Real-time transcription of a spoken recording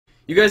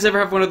You guys ever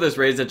have one of those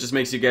raids that just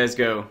makes you guys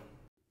go?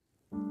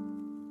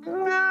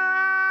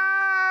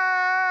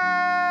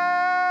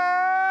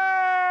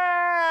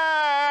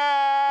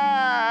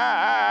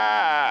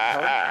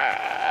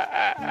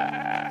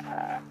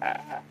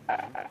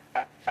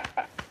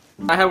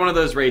 I had one of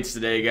those raids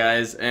today,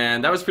 guys,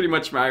 and that was pretty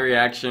much my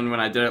reaction when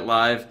I did it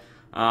live.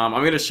 I'm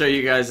going to show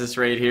you guys this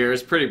raid here.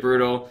 It's pretty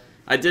brutal.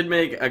 I did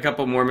make a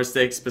couple more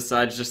mistakes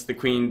besides just the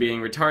queen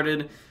being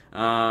retarded.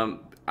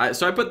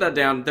 So I put that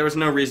down. There was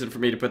no reason for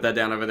me to put that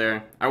down over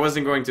there. I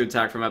wasn't going to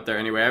attack from up there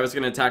anyway. I was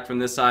going to attack from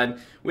this side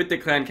with the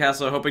clan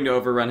castle, hoping to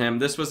overrun him.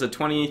 This was a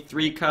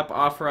 23 cup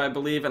offer, I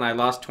believe, and I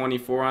lost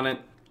 24 on it.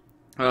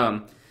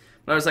 But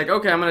I was like,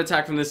 okay, I'm going to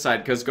attack from this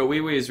side because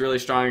Gowiwi is really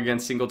strong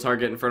against single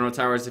target Inferno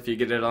Towers if you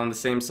get it on the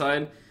same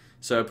side.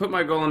 So I put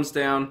my golems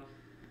down,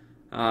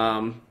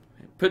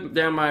 put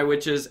down my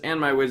witches and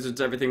my wizards,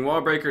 everything.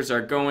 Wall breakers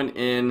are going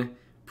in,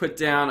 put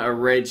down a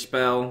rage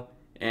spell,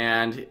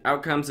 and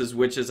out comes his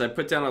witches. I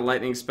put down a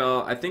lightning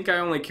spell. I think I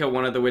only kill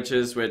one of the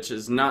witches, which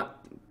is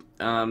not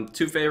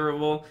too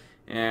favorable.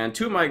 And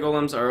two of my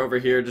golems are over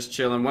here just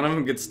chilling. One of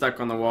them gets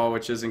stuck on the wall,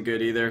 which isn't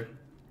good either.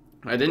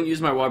 I didn't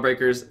use my wall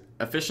breakers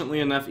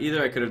efficiently enough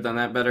either. I could have done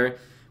that better.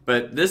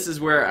 But this is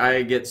where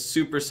I get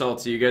super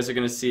salty. You guys are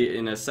going to see it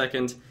in a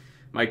second.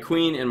 My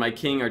queen and my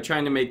king are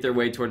trying to make their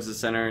way towards the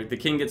center. The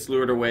king gets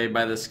lured away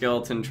by the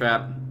skeleton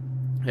trap.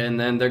 And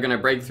then they're going to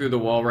break through the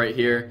wall right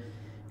here.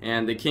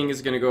 And the king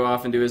is going to go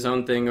off and do his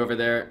own thing over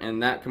there in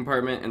that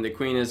compartment. And the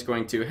queen is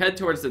going to head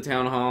towards the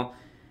town hall.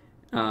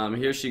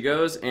 Here she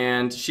goes.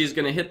 And she's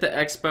going to hit the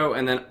expo.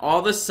 And then all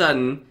of a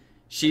sudden,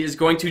 she is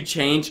going to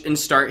change and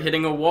start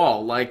hitting a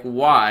wall. Like,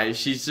 why?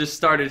 She's just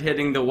started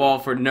hitting the wall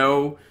for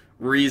no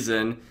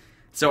reason.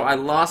 So I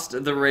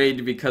lost the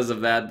raid because of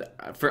that.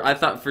 I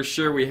thought for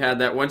sure we had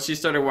that. Once she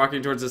started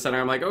walking towards the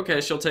center, I'm like, okay,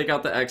 she'll take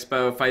out the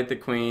expo, fight the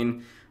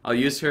queen. I'll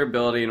use her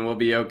ability and we'll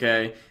be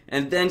okay.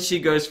 And then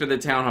she goes for the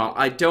town hall.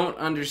 I don't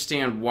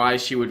understand why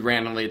she would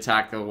randomly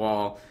attack the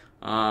wall.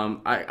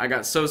 I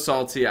got so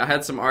salty. I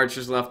had some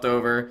archers left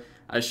over.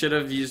 I should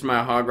have used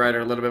my hog rider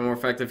a little bit more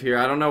effective here.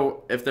 I don't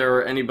know if there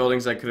were any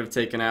buildings I could have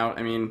taken out.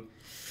 I mean,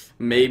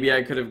 maybe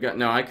I could have gotten...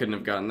 No, I couldn't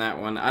have gotten that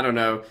one. I don't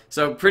know.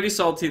 So, pretty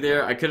salty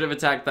there. I could have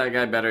attacked that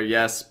guy better,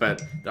 yes.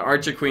 But the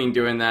Archer Queen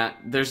doing that,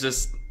 there's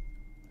just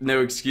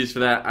no excuse for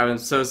that. I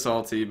was so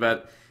salty.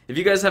 But if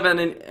you guys have had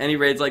any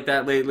raids like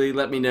that lately,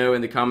 let me know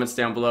in the comments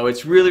down below.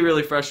 It's really,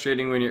 really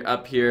frustrating when you're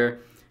up here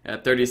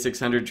at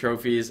 3,600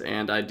 trophies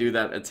and I do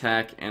that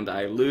attack and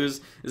I lose.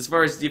 As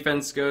far as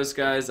defense goes,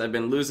 guys, I've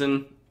been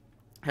losing...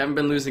 Haven't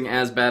been losing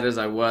as bad as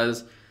I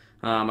was.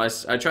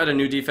 I tried a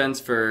new defense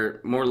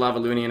for more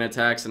Lavalunian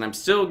attacks, and I'm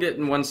still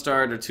getting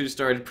 1-starred or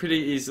 2-starred pretty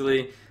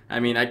easily. I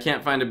mean, I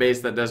can't find a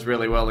base that does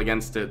really well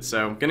against it,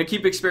 so gonna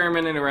keep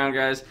experimenting around,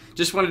 guys.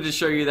 Just wanted to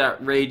show you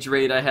that rage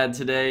raid I had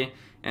today,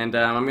 and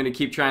I'm gonna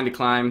keep trying to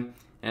climb.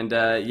 And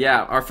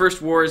yeah, our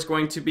first war is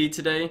going to be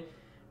today.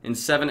 In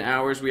 7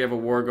 hours, we have a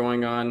war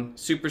going on.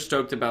 Super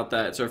stoked about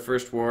that. It's our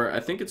first war. I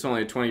think it's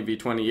only a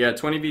 20v20. Yeah,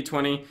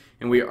 20v20,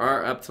 and we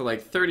are up to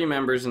like 30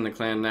 members in the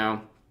clan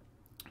now.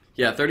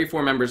 Yeah,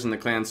 34 members in the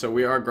clan, so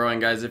we are growing,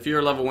 guys. If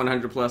you're level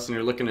 100 plus and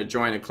you're looking to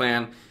join a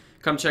clan,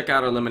 come check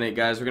out Eliminate,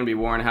 guys. We're going to be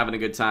warring, having a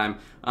good time.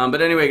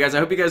 But anyway, guys, I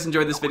hope you guys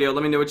enjoyed this video.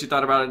 Let me know what you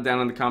thought about it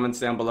down in the comments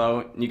down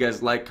below. And you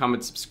guys like,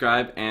 comment,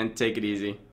 subscribe, and take it easy.